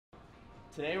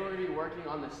Today we're going to be working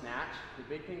on the snatch. The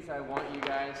big things I want you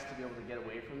guys to be able to get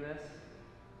away from this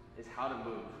is how to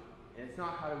move. And it's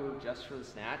not how to move just for the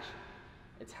snatch,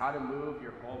 it's how to move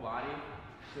your whole body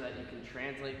so that you can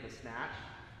translate the snatch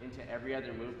into every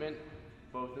other movement,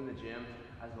 both in the gym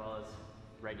as well as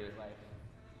regular life.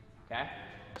 Okay?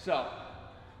 So,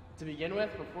 to begin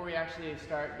with, before we actually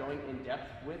start going in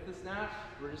depth with the snatch,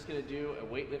 we're just going to do a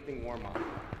weightlifting warm-up.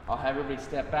 I'll have everybody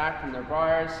step back from their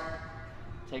bars,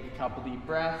 take a couple deep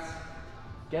breaths,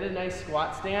 get a nice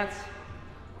squat stance,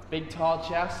 big tall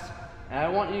chest, and I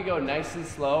want you to go nice and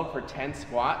slow for 10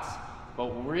 squats, but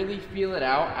really feel it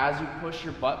out as you push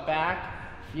your butt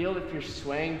back. Feel if you're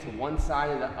swaying to one side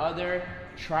or the other.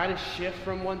 Try to shift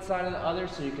from one side or the other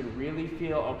so you can really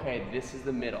feel, okay, this is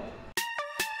the middle.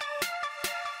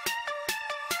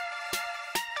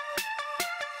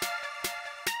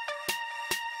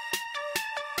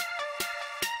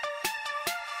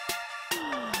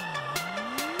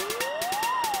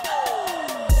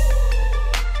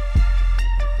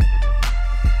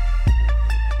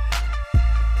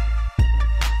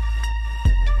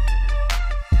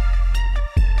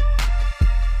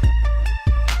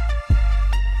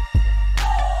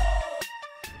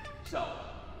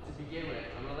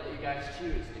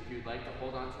 Choose if you'd like to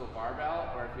hold onto a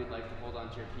barbell or if you'd like to hold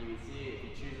onto your PVC. If you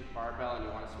choose a barbell and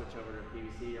you want to switch over to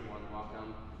PVC, you're more than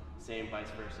welcome. Same vice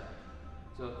versa.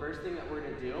 So the first thing that we're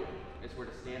going to do is we're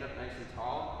going to stand up nice and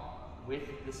tall with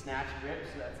the snatch grip.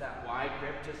 So that's that wide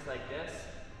grip just like this.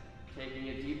 Taking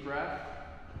a deep breath,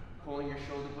 pulling your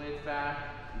shoulder blades back.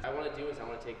 What I want to do is I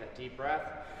want to take that deep breath,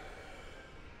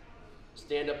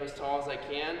 stand up as tall as I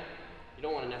can. You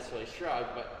don't want to necessarily shrug,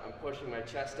 but I'm pushing my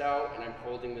chest out and I'm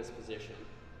holding this position,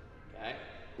 okay?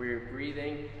 Where you're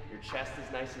breathing, your chest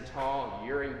is nice and tall,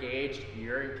 you're engaged,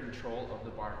 you're in control of the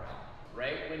barbell.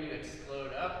 Right when you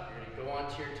explode up, you're gonna go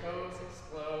onto your toes,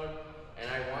 explode, and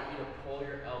I want you to pull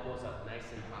your elbows up nice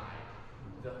and high.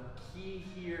 The key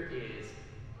here is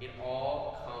it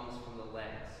all comes from the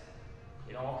legs.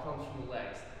 It all comes from the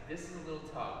legs. This is a little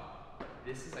tug.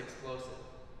 This is explosive,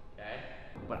 okay?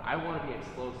 But I want to be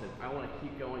explosive. I want to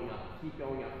keep going up, keep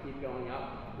going up, keep going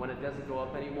up. When it doesn't go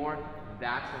up anymore,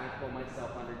 that's when I pull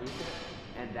myself underneath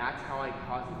it. And that's how I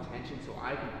cause the tension so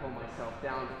I can pull myself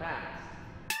down fast.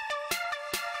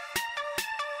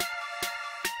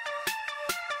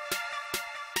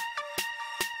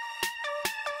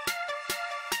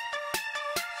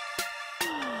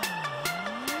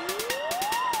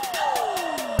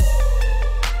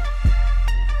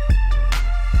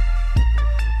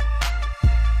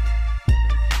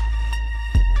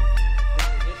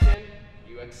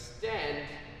 Extend,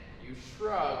 you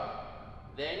shrug,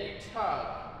 then you tug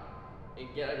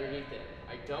and get underneath it.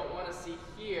 I don't want to see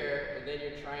here and then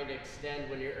you're trying to extend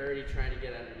when you're already trying to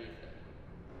get underneath it.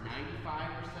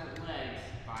 95% legs,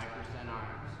 5%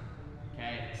 arms.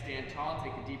 Okay, stand tall,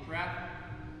 take a deep breath,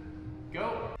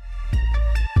 go.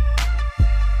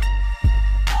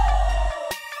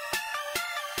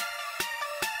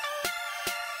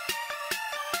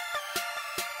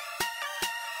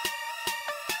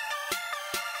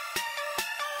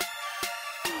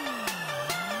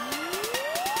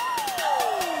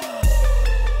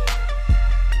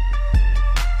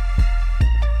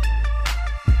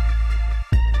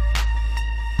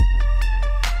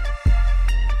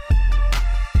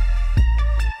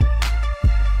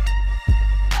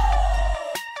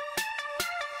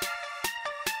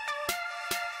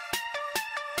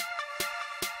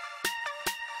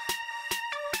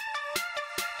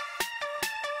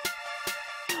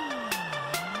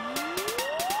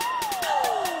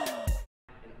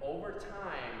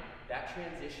 That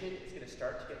transition is going to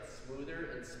start to get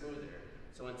smoother and smoother.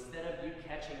 So instead of you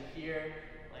catching here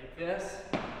like this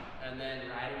and then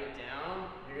riding it down,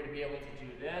 you're going to be able to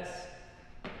do this,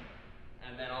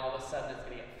 and then all of a sudden it's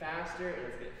going to get faster and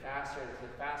it's going to get faster and it's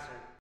going to get faster.